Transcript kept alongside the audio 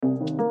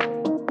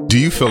Do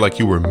you feel like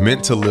you were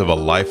meant to live a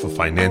life of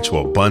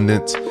financial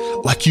abundance?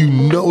 Like you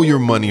know your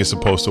money is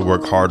supposed to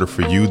work harder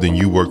for you than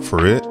you work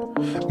for it?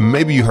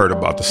 Maybe you heard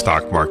about the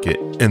stock market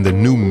and the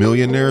new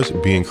millionaires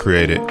being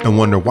created and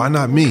wonder, why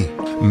not me?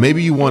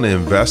 Maybe you want to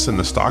invest in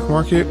the stock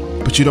market,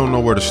 but you don't know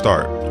where to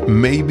start.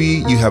 Maybe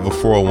you have a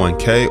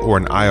 401k or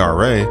an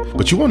IRA,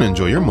 but you want to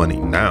enjoy your money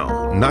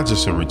now, not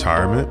just in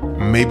retirement.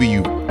 Maybe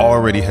you've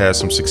already had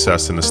some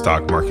success in the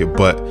stock market,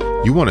 but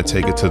you want to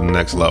take it to the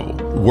next level.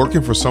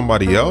 Working for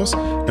somebody else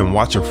and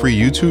watching free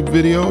YouTube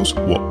videos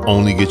will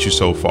only get you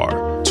so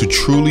far. To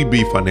truly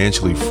be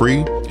financially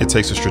free, it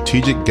takes a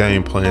strategic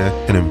game plan,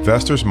 an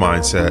investor's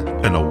mindset,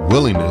 and a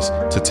willingness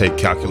to take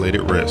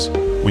calculated risk.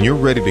 When you're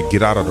ready to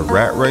get out of the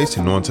rat race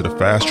and onto the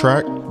fast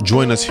track,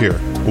 join us here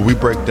where we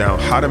break down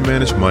how to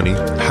manage money,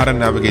 how to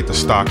navigate the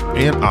stock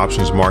and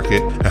options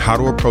market, and how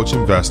to approach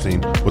investing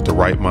with the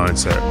right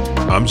mindset.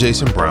 I'm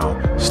Jason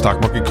Brown,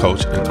 stock market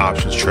coach and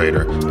options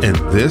trader, and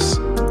this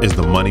is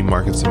the Money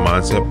Markets and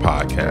Mindset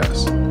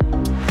Podcast.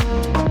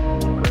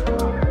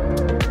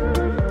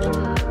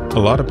 A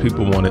lot of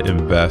people want to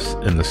invest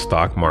in the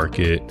stock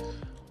market,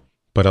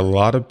 but a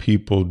lot of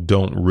people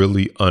don't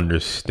really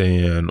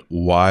understand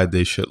why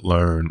they should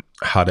learn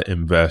how to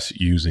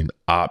invest using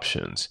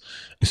options.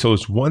 And so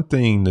it's one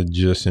thing to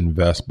just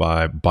invest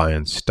by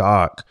buying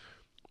stock,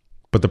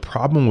 but the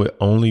problem with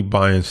only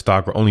buying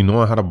stock or only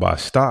knowing how to buy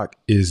stock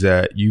is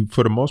that you,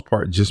 for the most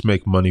part, just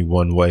make money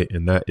one way,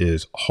 and that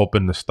is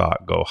hoping the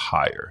stock go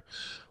higher.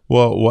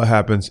 Well, what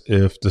happens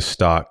if the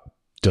stock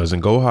doesn't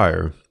go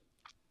higher?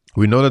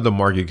 We know that the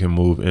market can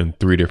move in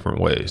three different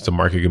ways. The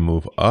market can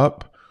move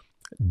up,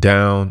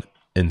 down,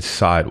 and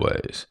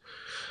sideways.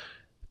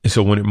 And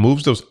so when it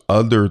moves those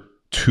other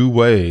two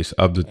ways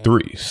of the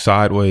three,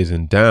 sideways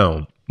and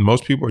down,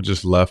 most people are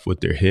just left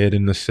with their head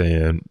in the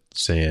sand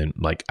saying,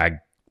 like, I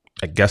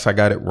guess I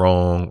got it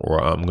wrong,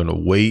 or I'm going to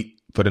wait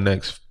for the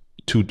next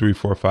 2, 3,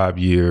 4, 5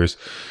 years.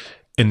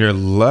 And they're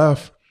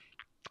left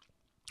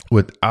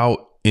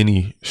without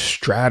any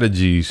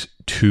strategies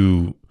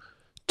to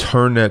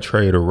turn that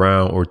trade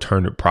around or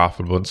turn it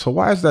profitable. And so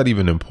why is that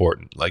even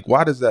important? Like,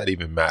 why does that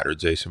even matter,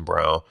 Jason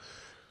Brown?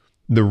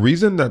 The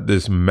reason that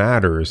this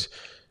matters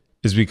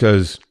is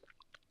because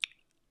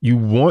you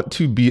want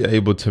to be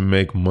able to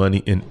make money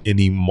in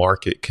any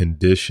market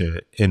condition.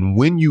 And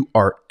when you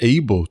are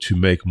able to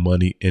make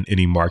money in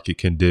any market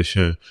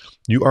condition,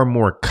 you are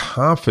more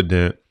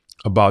confident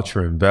about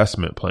your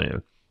investment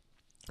plan.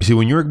 See,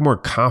 when you're more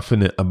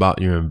confident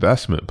about your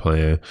investment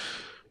plan,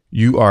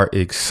 you are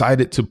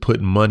excited to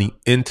put money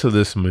into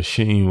this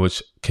machine,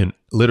 which can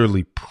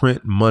literally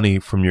print money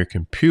from your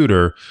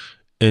computer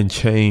and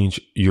change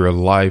your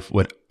life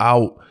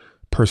without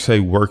per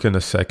se working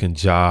a second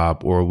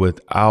job, or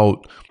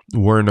without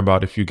worrying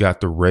about if you got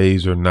the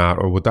raise or not,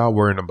 or without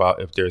worrying about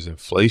if there's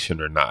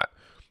inflation or not.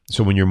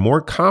 So when you're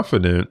more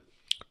confident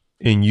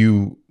and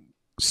you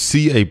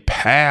see a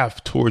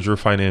path towards your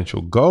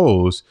financial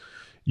goals,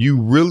 you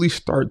really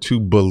start to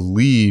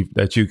believe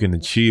that you can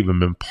achieve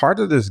them. And part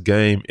of this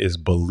game is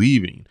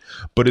believing,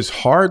 but it's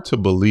hard to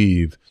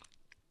believe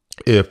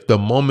if the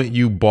moment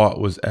you bought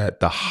was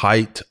at the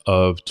height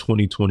of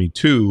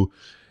 2022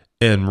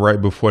 and right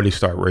before they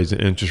start raising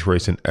interest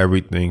rates and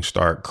everything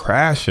start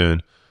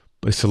crashing.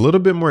 But it's a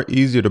little bit more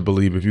easier to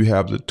believe if you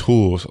have the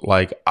tools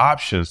like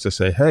options to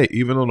say, hey,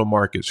 even though the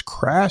market's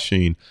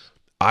crashing,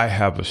 I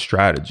have a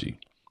strategy.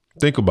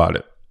 Think about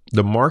it.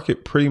 The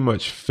market pretty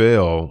much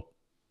fell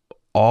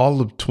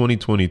all of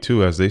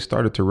 2022 as they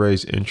started to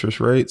raise interest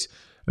rates.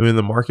 I mean,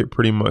 the market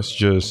pretty much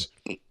just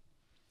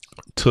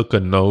took a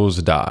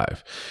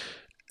nosedive.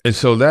 And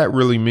so that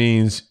really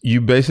means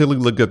you basically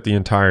looked at the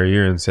entire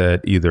year and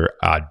said, either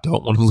I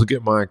don't want to look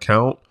at my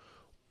account,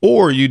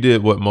 or you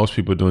did what most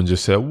people do and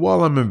just said,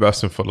 well, I'm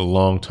investing for the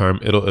long term.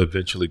 It'll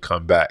eventually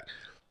come back.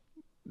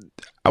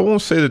 I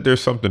won't say that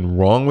there's something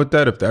wrong with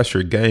that. If that's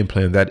your game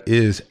plan, that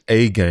is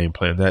a game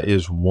plan. That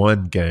is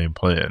one game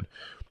plan.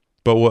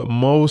 But what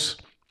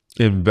most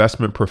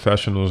investment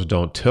professionals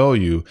don't tell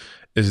you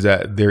is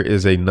that there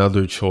is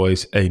another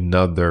choice,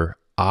 another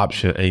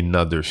option,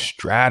 another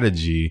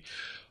strategy.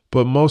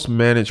 But most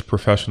managed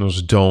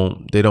professionals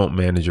don't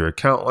manage your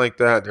account like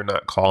that. They're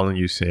not calling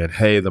you saying,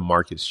 hey, the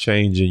market's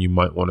changing, you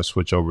might want to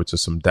switch over to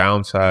some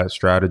downside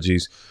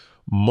strategies.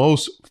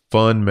 Most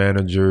fund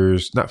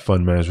managers, not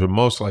fund managers, but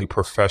most like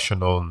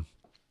professional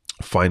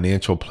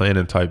financial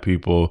planning type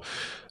people,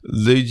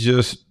 they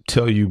just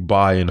tell you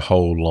buy and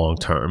hold long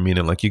term,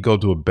 meaning like you go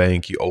to a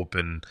bank, you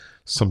open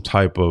some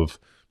type of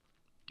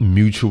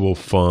mutual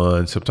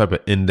fund, some type of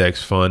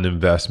index fund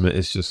investment.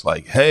 It's just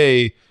like,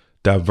 hey,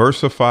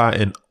 diversify,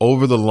 and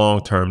over the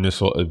long term, this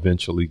will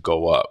eventually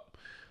go up.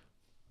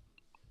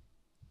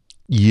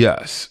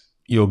 Yes,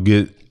 you'll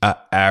get an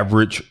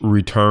average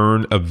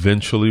return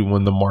eventually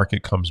when the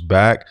market comes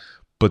back,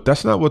 but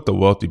that's not what the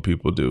wealthy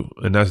people do.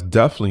 And that's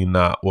definitely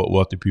not what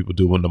wealthy people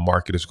do when the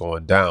market is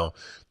going down.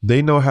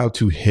 They know how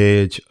to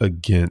hedge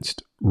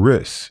against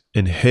risk.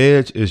 And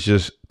hedge is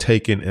just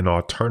taking an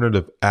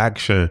alternative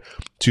action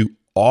to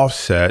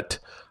offset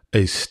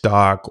a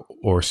stock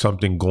or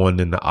something going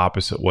in the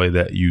opposite way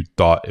that you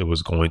thought it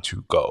was going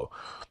to go.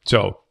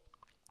 So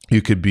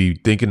you could be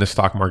thinking the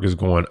stock market is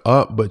going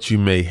up, but you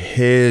may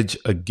hedge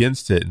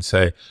against it and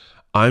say,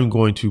 I'm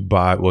going to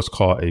buy what's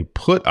called a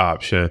put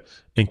option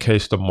in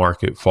case the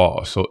market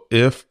falls. So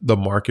if the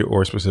market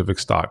or a specific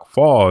stock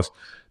falls,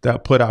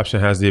 that put option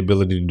has the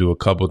ability to do a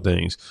couple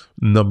things.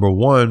 Number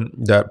one,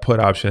 that put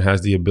option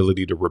has the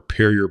ability to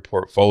repair your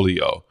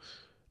portfolio.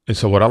 And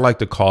so what I like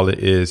to call it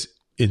is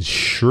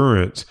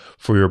insurance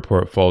for your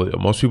portfolio.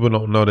 Most people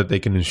don't know that they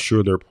can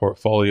insure their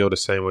portfolio the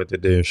same way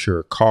that they insure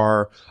a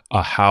car,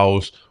 a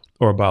house,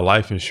 or buy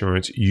life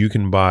insurance. You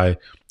can buy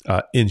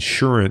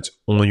insurance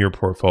on your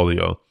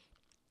portfolio.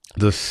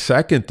 The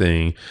second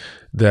thing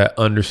that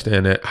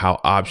understand that how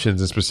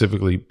options and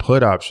specifically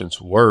put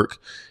options work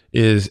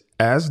is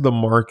as the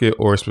market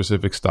or a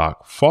specific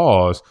stock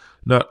falls,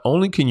 not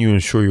only can you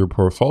insure your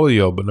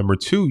portfolio, but number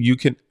two, you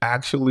can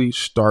actually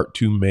start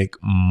to make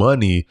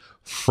money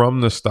from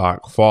the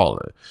stock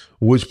falling,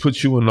 which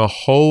puts you in a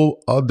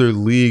whole other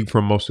league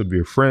from most of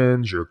your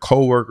friends, your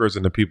coworkers,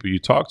 and the people you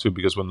talk to,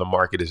 because when the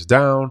market is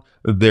down,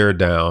 they're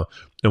down.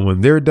 And when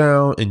they're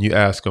down and you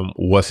ask them,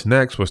 what's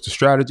next? What's the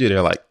strategy?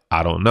 They're like,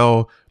 I don't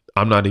know.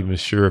 I'm not even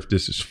sure if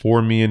this is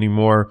for me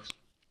anymore.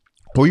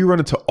 Or you run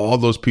into all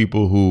those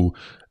people who,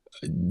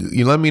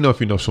 you let me know if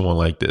you know someone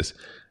like this.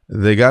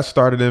 They got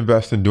started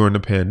investing during the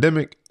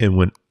pandemic, and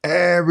when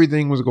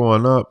everything was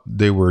going up,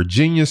 they were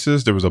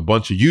geniuses. There was a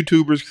bunch of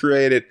YouTubers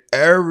created.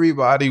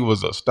 Everybody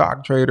was a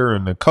stock trader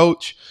and a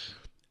coach.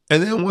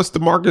 And then once the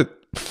market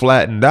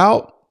flattened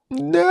out,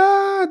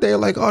 they're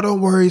like, oh,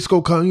 don't worry, it's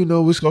gonna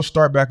come, it's gonna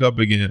start back up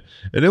again.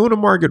 And then when the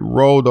market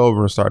rolled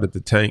over and started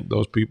to tank,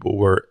 those people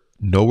were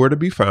nowhere to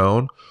be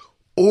found,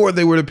 or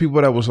they were the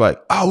people that was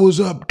like, I was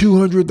up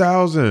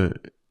 200,000.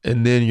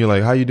 And then you're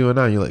like, how you doing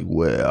now? And you're like,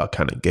 well, I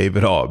kind of gave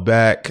it all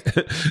back.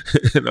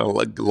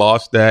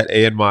 Lost that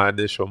and my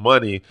initial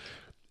money.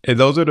 And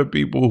those are the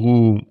people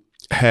who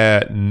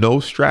had no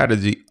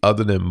strategy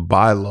other than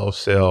buy low,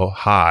 sell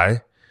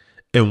high.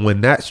 And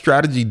when that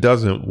strategy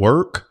doesn't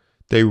work,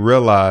 they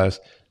realize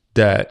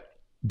that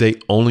they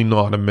only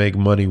know how to make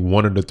money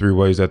one of the three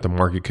ways that the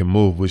market can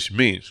move, which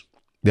means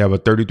they have a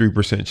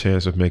 33%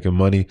 chance of making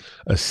money,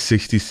 a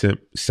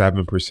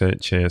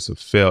 67% chance of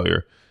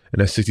failure. And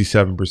that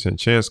 67%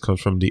 chance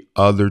comes from the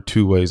other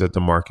two ways that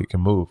the market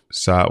can move,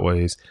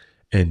 sideways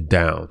and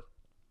down.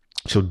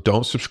 So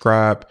don't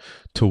subscribe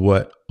to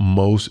what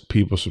most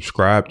people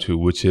subscribe to,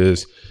 which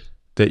is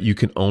that you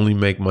can only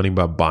make money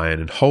by buying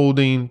and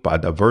holding, by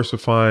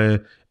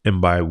diversifying, and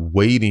by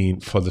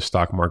waiting for the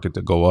stock market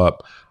to go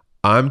up.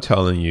 I'm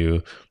telling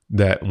you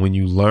that when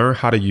you learn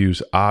how to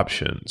use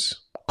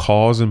options,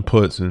 calls and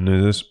puts, and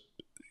this,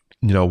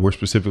 we're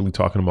specifically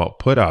talking about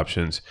put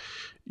options,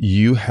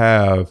 you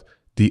have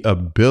the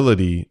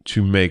ability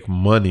to make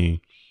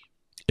money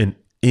in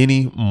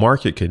any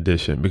market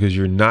condition, because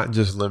you're not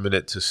just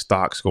limited to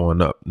stocks going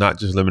up, not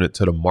just limited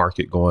to the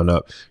market going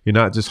up. You're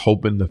not just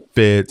hoping the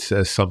Fed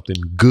says something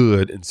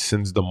good and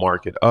sends the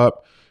market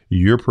up.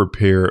 You're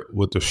prepared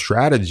with the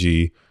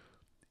strategy,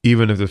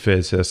 even if the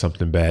Fed says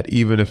something bad,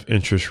 even if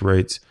interest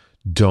rates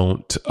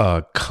don't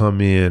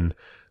come in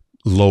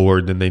lower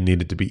than they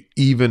needed to be,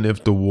 even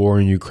if the war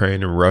in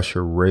Ukraine and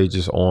Russia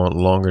rages on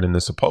longer than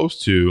it's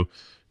supposed to.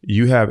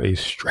 You have a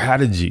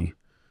strategy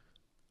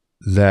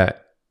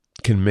that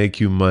can make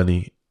you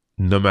money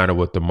no matter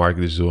what the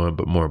market is doing.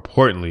 But more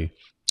importantly,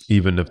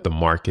 even if the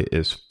market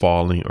is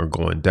falling or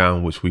going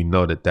down, which we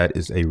know that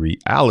is a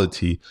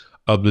reality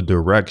of the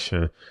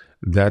direction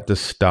that the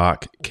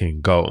stock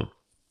can go.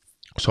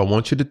 So I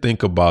want you to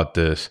think about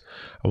this.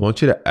 I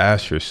want you to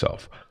ask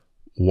yourself,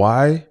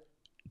 why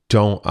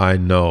don't I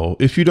know?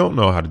 If you don't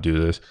know how to do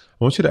this,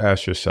 I want you to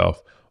ask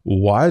yourself,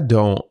 why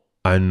don't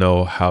I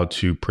know how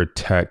to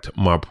protect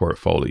my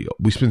portfolio?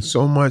 We spend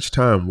so much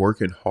time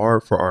working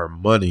hard for our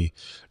money.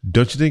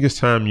 Don't you think it's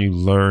time you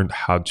learned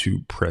how to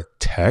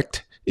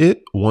protect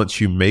it once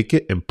you make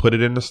it and put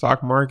it in the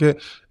stock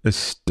market,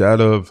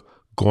 instead of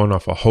going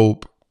off of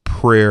hope,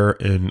 prayer,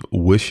 and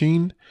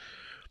wishing?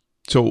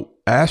 So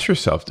ask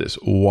yourself this: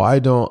 why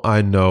don't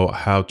I know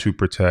how to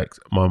protect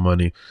my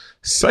money?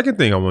 Second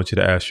thing I want you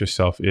to ask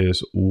yourself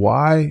is,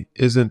 why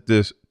isn't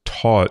this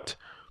taught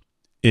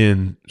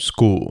in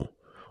school?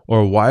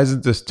 Or why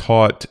isn't this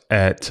taught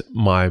at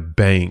my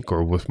bank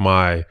or with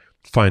my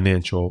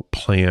financial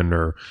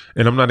planner?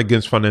 And I'm not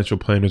against financial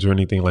planners or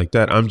anything like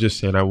that. I'm just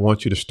saying I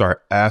want you to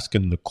start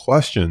asking the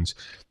questions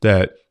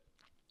that,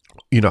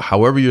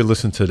 however you're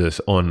listening to this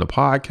on the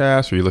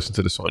podcast or you listen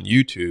to this on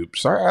YouTube,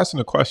 start asking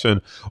the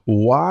question,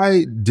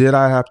 why did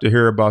I have to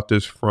hear about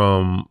this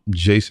from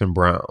Jason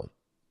Brown?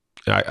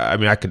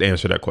 I could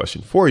answer that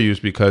question for you, is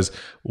because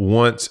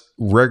once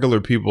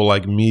regular people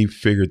like me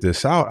figured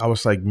this out, I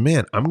was like,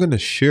 man, I'm going to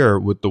share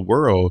with the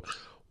world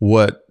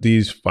what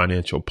these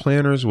financial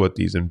planners, what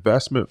these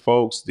investment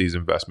folks, these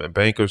investment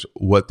bankers,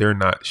 what they're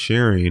not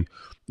sharing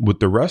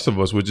with the rest of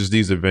us, which is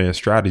these advanced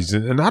strategies.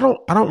 And I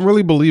don't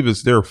really believe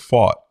it's their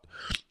fault,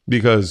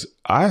 because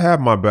I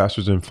have my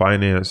bachelor's in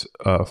finance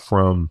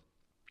from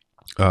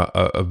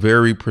a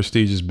very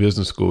prestigious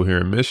business school here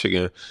in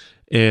Michigan.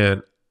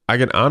 And I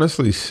can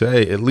honestly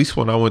say, at least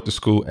when I went to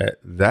school at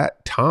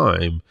that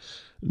time,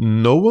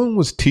 no one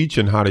was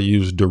teaching how to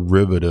use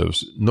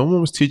derivatives. No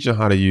one was teaching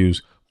how to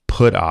use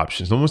put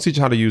options. No one was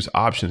teaching how to use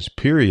options,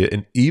 period.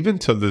 And even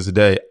to this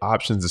day,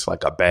 options is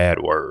like a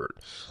bad word.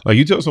 Like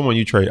you tell someone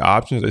you trade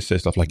options, they say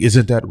stuff like,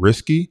 isn't that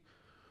risky?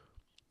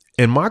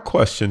 And my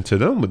question to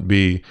them would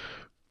be,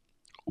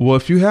 well,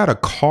 if you had a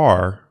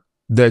car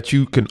that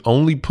you can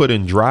only put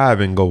in drive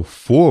and go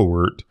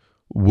forward,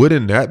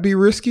 wouldn't that be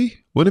risky?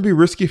 Wouldn't it be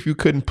risky if you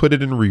couldn't put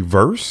it in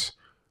reverse?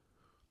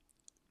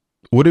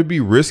 Would it be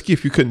risky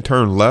if you couldn't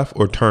turn left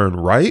or turn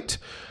right?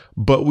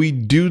 But we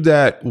do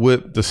that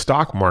with the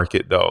stock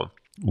market, though.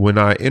 When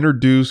I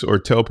introduce or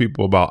tell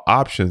people about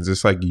options,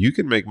 it's like you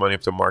can make money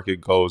if the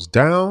market goes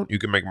down. You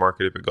can make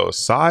market if it goes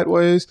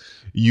sideways.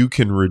 You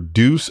can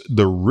reduce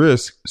the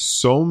risk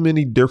so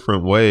many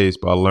different ways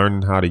by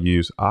learning how to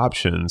use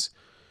options.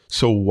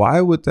 So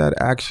why would that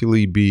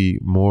actually be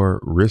more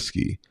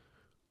risky?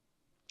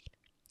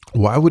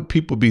 Why would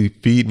people be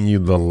feeding you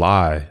the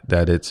lie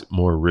that it's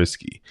more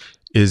risky?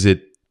 Is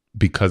it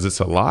because it's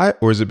a lie,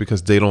 or is it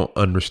because they don't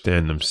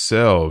understand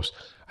themselves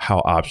how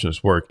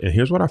options work? And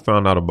here's what I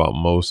found out about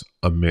most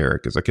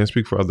Americans. I can't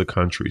speak for other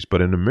countries,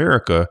 but in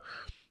America,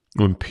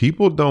 when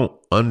people don't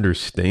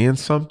understand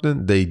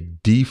something, they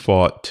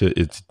default to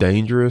it's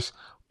dangerous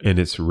and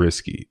it's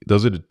risky.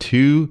 Those are the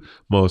two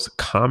most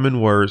common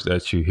words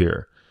that you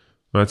hear.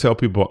 When I tell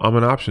people I'm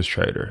an options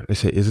trader, they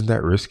say, isn't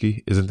that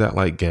risky? Isn't that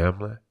like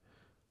gambling?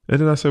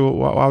 And then I say, well,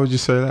 why would you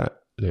say that?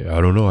 Yeah,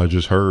 I don't know. I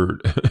just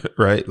heard,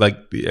 right? Like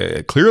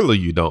clearly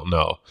you don't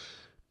know,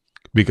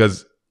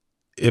 because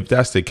if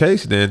that's the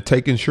case, then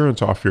take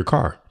insurance off your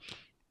car,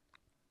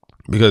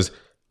 because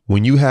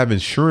when you have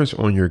insurance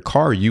on your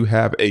car, you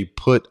have a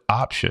put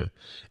option.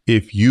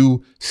 If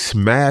you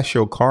smash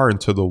your car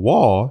into the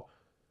wall,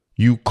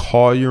 you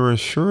call your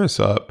insurance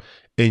up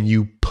and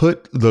you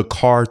put the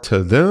car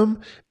to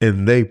them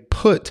and they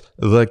put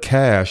the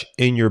cash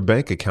in your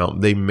bank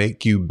account. They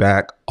make you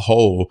back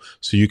whole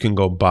so you can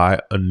go buy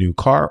a new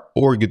car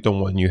or get the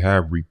one you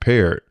have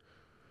repaired.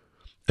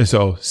 And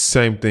so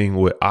same thing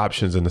with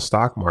options in the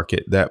stock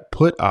market. That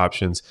put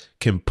options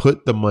can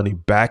put the money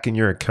back in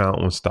your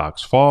account when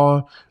stocks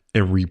fall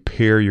and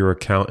repair your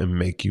account and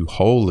make you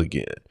whole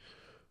again.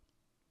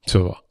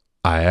 So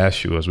I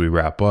ask you as we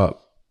wrap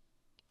up,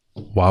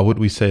 why would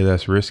we say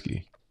that's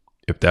risky?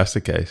 If that's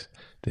the case,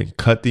 then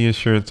cut the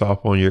insurance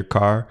off on your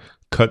car,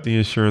 cut the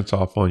insurance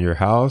off on your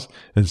house,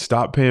 and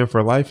stop paying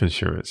for life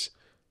insurance,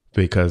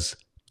 because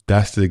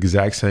that's the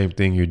exact same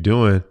thing you're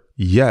doing,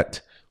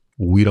 yet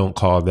we don't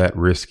call that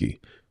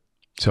risky.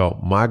 So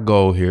my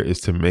goal here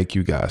is to make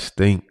you guys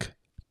think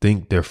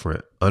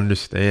different,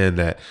 understand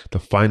that the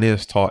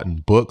finance taught in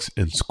books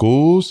and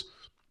schools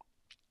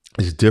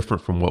is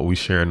different from what we're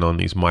sharing on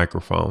these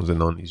microphones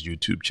and on these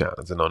YouTube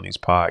channels and on these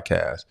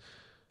podcasts.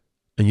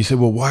 And you say,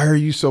 well, why are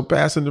you so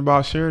passionate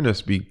about sharing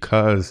this?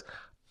 Because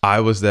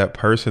I was that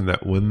person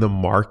that when the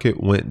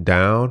market went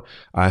down,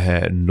 I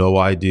had no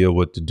idea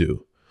what to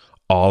do.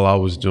 All I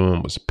was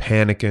doing was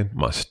panicking.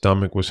 My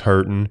stomach was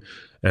hurting.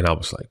 And I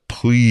was like,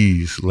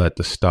 please let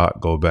the stock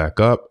go back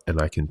up.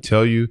 And I can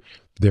tell you,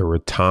 there were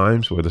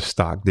times where the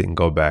stock didn't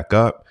go back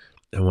up.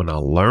 And when I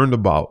learned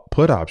about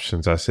put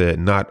options, I said,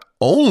 not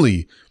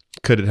only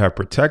could it have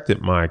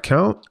protected my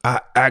account,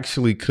 I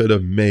actually could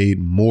have made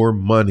more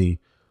money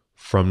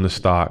from the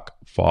stock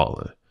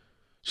falling.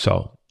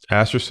 So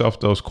ask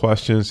yourself those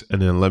questions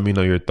and then let me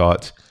know your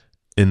thoughts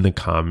in the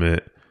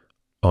comment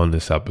on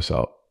this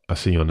episode. I'll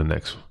see you on the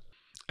next one.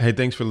 Hey,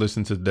 thanks for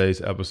listening to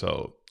today's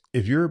episode.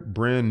 If you're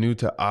brand new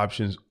to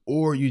options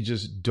or you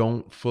just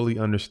don't fully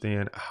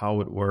understand how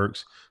it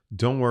works,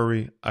 don't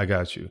worry, I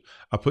got you.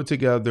 I put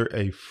together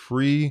a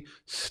free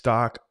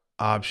stock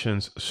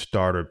options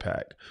starter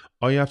pack.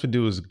 All you have to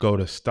do is go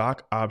to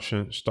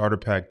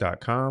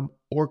stockoptionstarterpack.com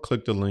or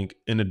click the link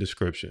in the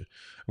description.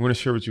 I'm going to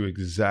share with you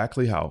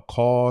exactly how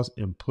calls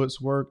and puts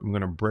work. I'm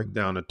going to break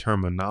down the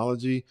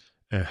terminology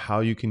and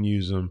how you can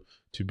use them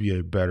to be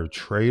a better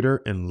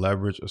trader and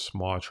leverage a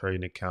small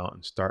trading account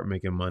and start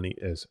making money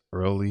as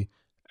early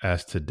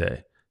as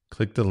today.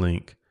 Click the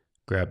link,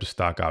 grab the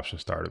stock option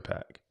starter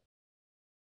pack.